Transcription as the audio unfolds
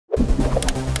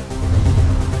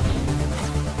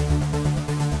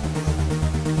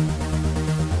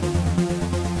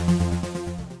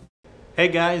Hey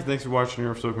guys, thanks for watching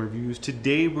Nerf Socom Reviews.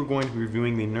 Today we're going to be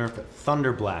reviewing the Nerf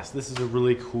Thunderblast. This is a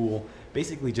really cool,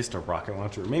 basically just a rocket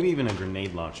launcher, or maybe even a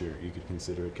grenade launcher you could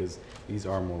consider it, because these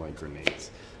are more like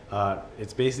grenades.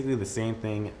 It's basically the same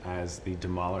thing as the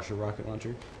Demolisher rocket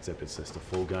launcher, except it's just a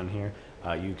full gun here.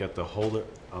 You've got the holder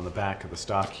on the back of the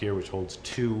stock here, which holds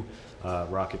two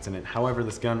rockets in it. However,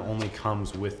 this gun only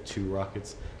comes with two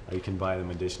rockets. You can buy them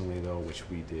additionally though, which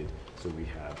we did, so we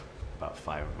have about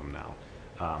 5 of them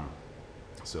now.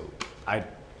 So I'd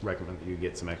recommend that you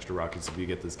get some extra rockets if you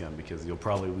get this gun, because you'll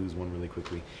probably lose one really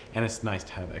quickly, and it's nice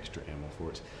to have extra ammo for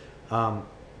it.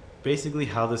 Basically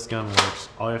how this gun works,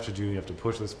 all you have to do, you have to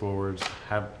push this forwards,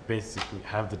 have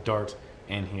the dart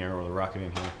in here, or the rocket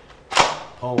in here,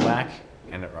 pull back,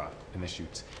 and it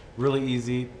shoots. Really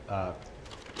easy.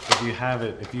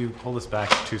 If you pull this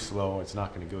back too slow, it's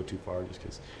not going to go too far, just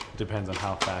because it depends on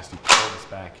how fast you pull this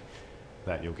back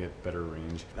that you'll get better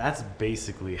range. That's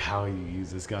basically how you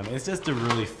use this gun. It's just a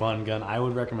really fun gun. I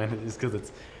would recommend it just because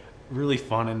it's really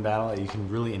fun in battle. You can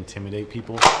really intimidate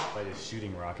people by just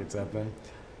shooting rockets at them.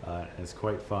 It's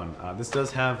quite fun. This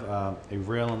does have a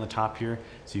rail on the top here,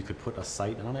 so you could put a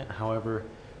sight on it. However,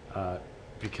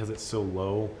 because it's so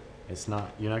low, you're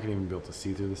not going to even be able to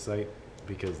see through the sight,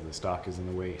 because the stock is in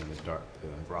the way and the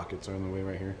rockets are in the way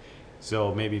right here.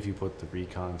 So maybe if you put the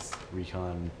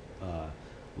recon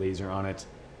laser on it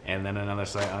and then another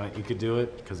sight on it, you could do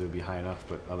it, because it would be high enough,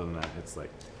 but other than that, it's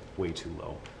like way too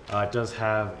low. It does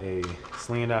have a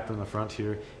sling adapter in the front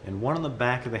here and one on the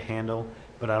back of the handle,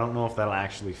 but I don't know if that'll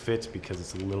actually fit, because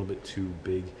it's a little bit too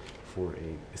big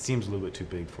it seems a little bit too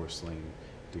big for a sling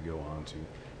to go onto,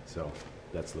 so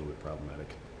that's a little bit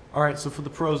problematic. Alright, so for the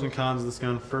pros and cons of this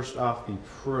gun, first off, the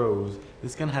pros,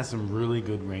 this gun has some really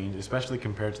good range, especially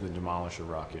compared to the Demolisher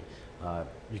rocket.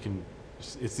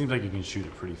 It seems like you can shoot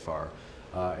it pretty far,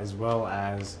 as well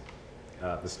as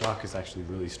the stock is actually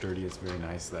really sturdy. It's very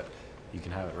nice that you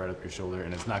can have it right up your shoulder,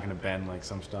 and it's not going to bend like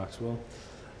some stocks will.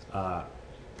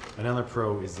 Another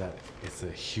pro is that it's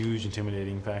a huge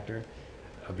intimidating factor,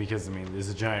 because I mean, there's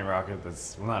a giant rocket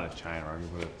that's, well, not a giant rocket,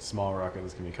 but a small rocket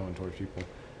that's going to be coming towards people.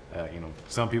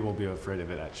 Some people will be afraid of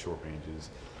it at short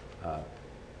ranges.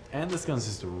 And this gun's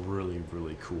just a really,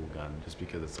 really cool gun, just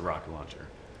because it's a rocket launcher.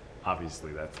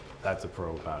 Obviously, that's a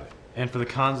pro about it. And for the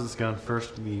cons of this gun,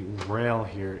 first, the rail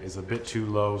here is a bit too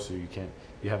low, so you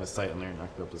have a sight on there, you're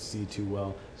not going to be able to see too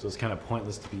well, so it's kind of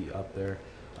pointless to be up there.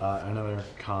 Another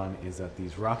con is that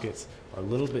these rockets are a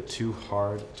little bit too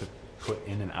hard to put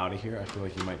in and out of here. I feel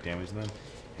like you might damage them.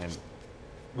 And,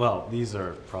 well, these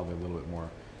are probably a little bit more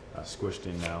squished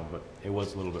in now, but it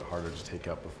was a little bit harder to take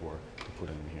up before to put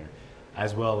it in here.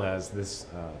 As well as this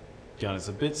gun is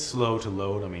a bit slow to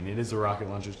load. I mean, it is a rocket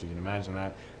launcher, so you can imagine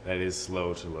that is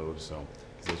slow to load, so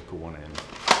just put one in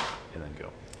and then go.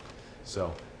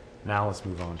 So now let's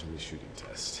move on to the shooting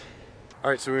test.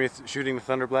 Alright, so we're shooting the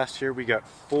Thunderblast here. We got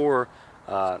 4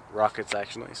 rockets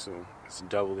actually, so it's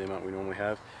double the amount we normally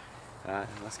have. And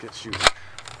let's get shooting.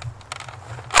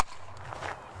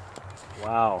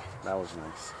 Wow, that was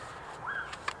nice.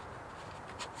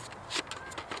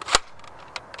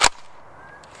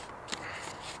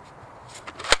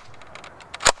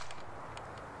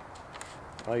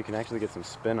 Oh, you can actually get some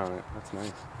spin on it. That's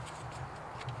nice.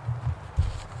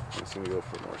 I'm just going to go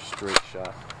for a more straight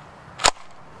shot.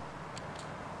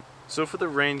 So for the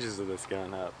ranges of this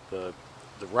gun, the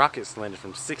rockets landed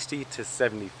from 60 to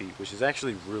 70 feet, which is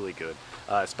actually really good,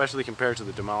 especially compared to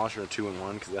the Demolisher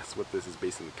 2-in-1, because that's what this is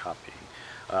basically copying.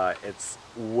 It's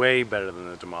way better than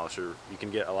the Demolisher. You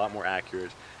can get a lot more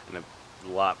accurate and a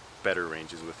lot better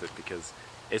ranges with it, because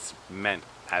it's meant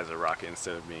as a rocket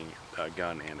instead of being a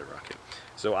gun and a rocket.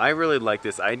 So I really like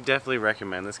this. I definitely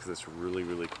recommend this because it's really,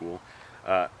 really cool.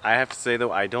 I have to say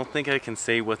though, I don't think I can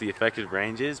say what the effective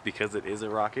range is, because it is a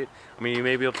rocket. I mean, you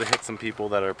may be able to hit some people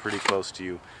that are pretty close to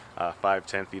you,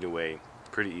 5-10 feet away,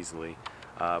 pretty easily.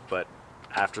 But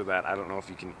after that, I don't know if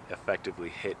you can effectively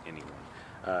hit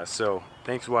anyone. So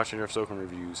thanks for watching Nerf Socom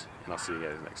Reviews, and I'll see you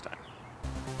guys next time.